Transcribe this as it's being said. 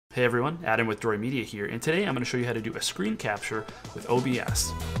Hey everyone, Adam with Droid Media here, and today I'm going to show you how to do a screen capture with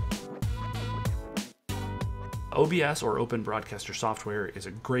OBS. OBS, or Open Broadcaster Software, is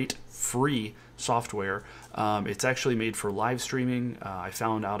a great free software. It's actually made for live streaming. I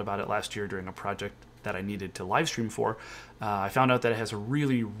found out about it last year during a project that I needed to live stream for. I found out that it has a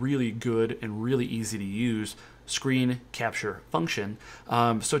really good and really easy to use screen capture function.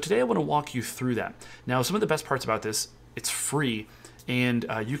 So today I want to walk you through that. Now, some of the best parts about this, it's free. And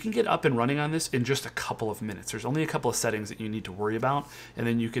you can get up and running on this in just a couple of minutes. There's only a couple of settings that you need to worry about, and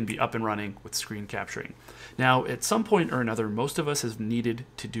then you can be up and running with screen capturing. Now, at some point or another, most of us have needed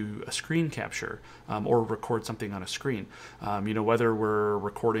to do a screen capture or record something on a screen. Whether we're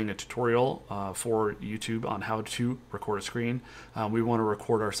recording a tutorial for YouTube on how to record a screen, we want to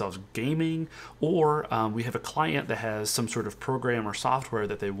record ourselves gaming, or we have a client that has some sort of program or software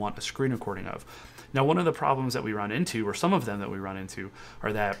that they want a screen recording of. Now, one of the problems that we run into, or some of them that we run into,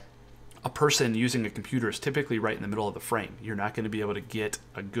 are that a person using a computer is typically right in the middle of the frame. You're not going to be able to get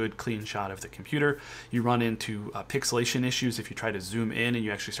a good clean shot of the computer. You run into pixelation issues if you try to zoom in and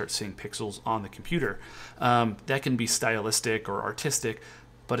you actually start seeing pixels on the computer. That can be stylistic or artistic,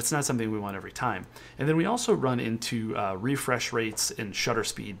 but it's not something we want every time. And then we also run into refresh rates and shutter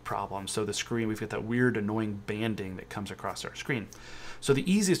speed problems. So the screen, we've got that weird annoying banding that comes across our screen. So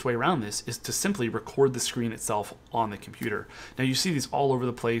the easiest way around this is to simply record the screen itself on the computer. Now you see these all over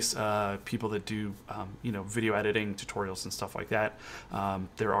the place, people that do video editing tutorials and stuff like that.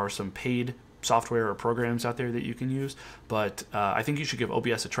 There are some paid software or programs out there that you can use, but I think you should give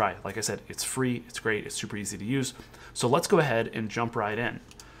OBS a try. Like I said, it's free, it's great, it's super easy to use. So let's go ahead and jump right in.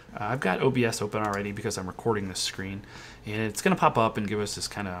 I've got OBS open already because I'm recording this screen, and it's going to pop up and give us this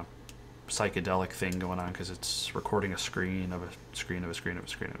kind of psychedelic thing going on because it's recording a screen of a screen of a screen of a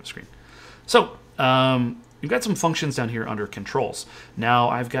screen of a screen. So you've got some functions down here under controls. Now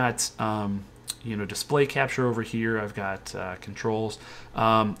I've got display capture over here. I've got controls.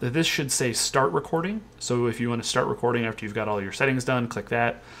 This should say start recording. So if you want to start recording after you've got all your settings done, click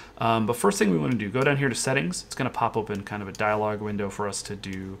that. But first thing we want to do, go down here to settings. It's going to pop open kind of a dialog window for us to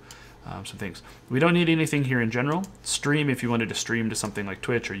do some things. We don't need anything here in general. Stream, if you wanted to stream to something like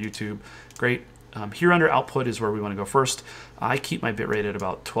Twitch or YouTube, great. Here under output is where we want to go first. I keep my bitrate at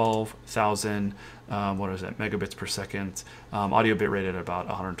about 12,000, megabits per second. Audio bitrate at about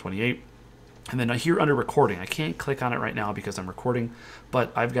 128. And then here under recording, I can't click on it right now because I'm recording,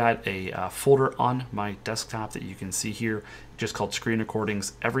 but I've got a folder on my desktop that you can see here, just called screen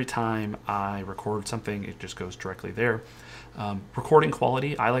recordings. Every time I record something, it just goes directly there. Recording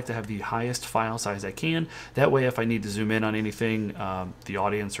quality, I like to have the highest file size I can. That way, if I need to zoom in on anything, the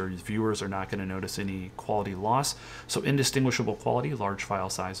audience or viewers are not going to notice any quality loss. So indistinguishable quality, large file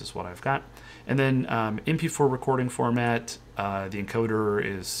size is what I've got. And then MP4 recording format, the encoder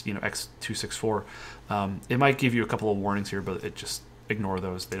is X264. It might give you a couple of warnings here, but just ignore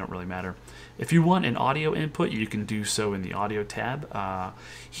those. They don't really matter. If you want an audio input, you can do so in the audio tab.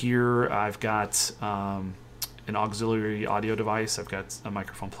 Here I've got an auxiliary audio device. I've got a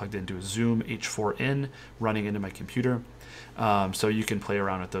microphone plugged into a Zoom H4n running into my computer. So you can play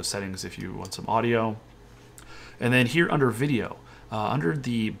around with those settings if you want some audio. And then here under video, under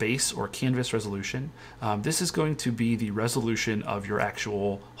the base or canvas resolution, this is going to be the resolution of your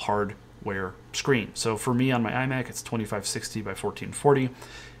actual hardware screen. So for me on my iMac, it's 2560 by 1440.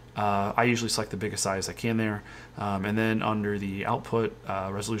 I usually select the biggest size I can there. And then under the output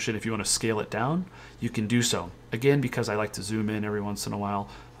resolution, if you want to scale it down, you can do so. Again, because I like to zoom in every once in a while,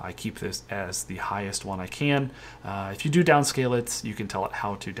 I keep this as the highest one I can. If you do downscale it, you can tell it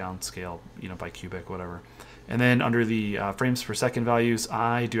how to downscale, by cubic, whatever. And then under the frames per second values,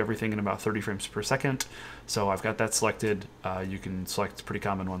 I do everything in about 30 frames per second. So I've got that selected. You can select pretty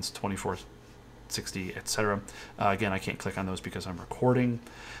common ones, 24, 60, etc. Again, I can't click on those because I'm recording.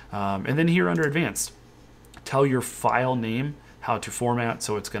 And then here under advanced, tell your file name how to format.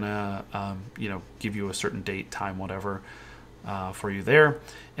 So it's gonna, give you a certain date, time, whatever for you there.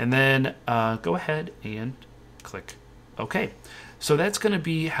 And then go ahead and click OK. So that's going to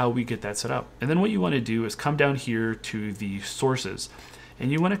be how we get that set up. And then what you want to do is come down here to the sources,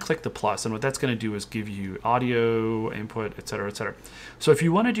 and you want to click the plus, and what that's going to do is give you audio, input, etc., etc. So if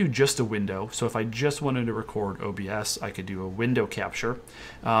you want to do just a window, so if I just wanted to record OBS, I could do a window capture.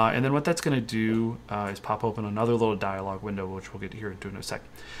 And then what that's going to do is pop open another little dialog window, which we'll get here into in a sec.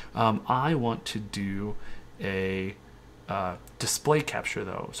 I want to do a display capture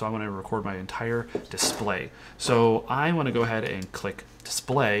though, so I want to record my entire display. So I want to go ahead and click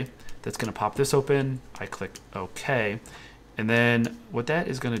display. That's going to pop this open. I click OK, and then what that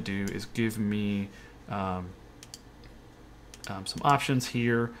is going to do is give me some options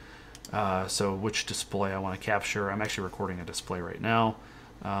here. So which display I want to capture. I'm actually recording a display right now.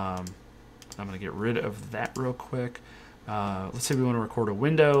 I'm going to get rid of that real quick. Let's say we want to record a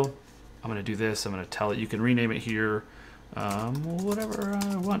window. I'm going to do this. I'm going to tell it, you can rename it here, whatever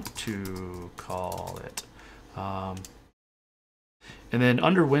I want to call it. And then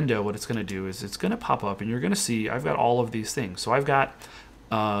under window, what it's going to do is it's going to pop up and you're going to see I've got all of these things. So I've got,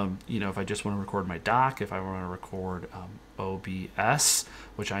 you know, if I just want to record my dock, if I want to record OBS,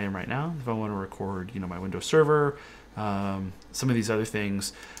 which I am right now, if I want to record, you know, my Windows Server, some of these other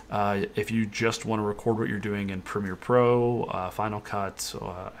things. If you just want to record what you're doing in Premiere Pro, Final Cut,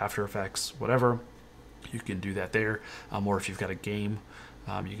 After Effects, whatever, you can do that there. Or if you've got a game,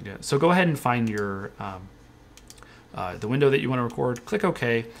 you can do it. So go ahead and find your the window that you want to record. Click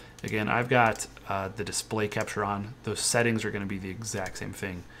OK. Again, I've got the display capture on. Those settings are going to be the exact same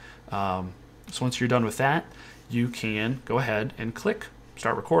thing. So once you're done with that, you can go ahead and click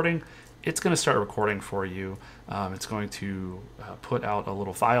Start Recording. It's going to start recording for you. It's going to put out a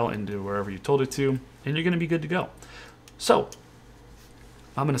little file into wherever you told it to, and you're going to be good to go. So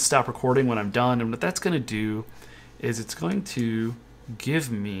I'm going to stop recording when I'm done, and what that's going to do is it's going to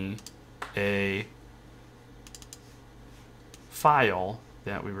give me a file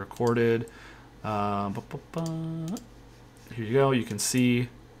that we recorded. Here you go. You can see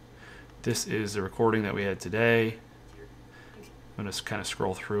this is the recording that we had today. I'm going to kind of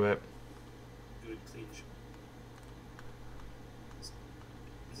scroll through it.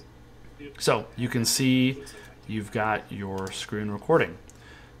 So you can see you've got your screen recording.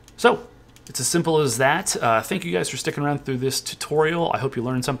 So it's as simple as that. Thank you guys for sticking around through this tutorial. I hope you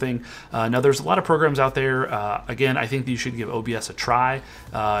learned something. Now there's a lot of programs out there. Again, I think that you should give OBS a try.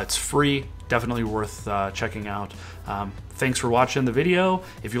 It's free, definitely worth checking out. Thanks for watching the video.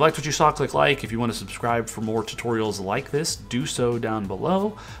 If you liked what you saw, click like. If you want to subscribe for more tutorials like this, do so down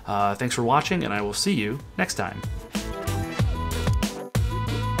below. Thanks for watching, and I will see you next time.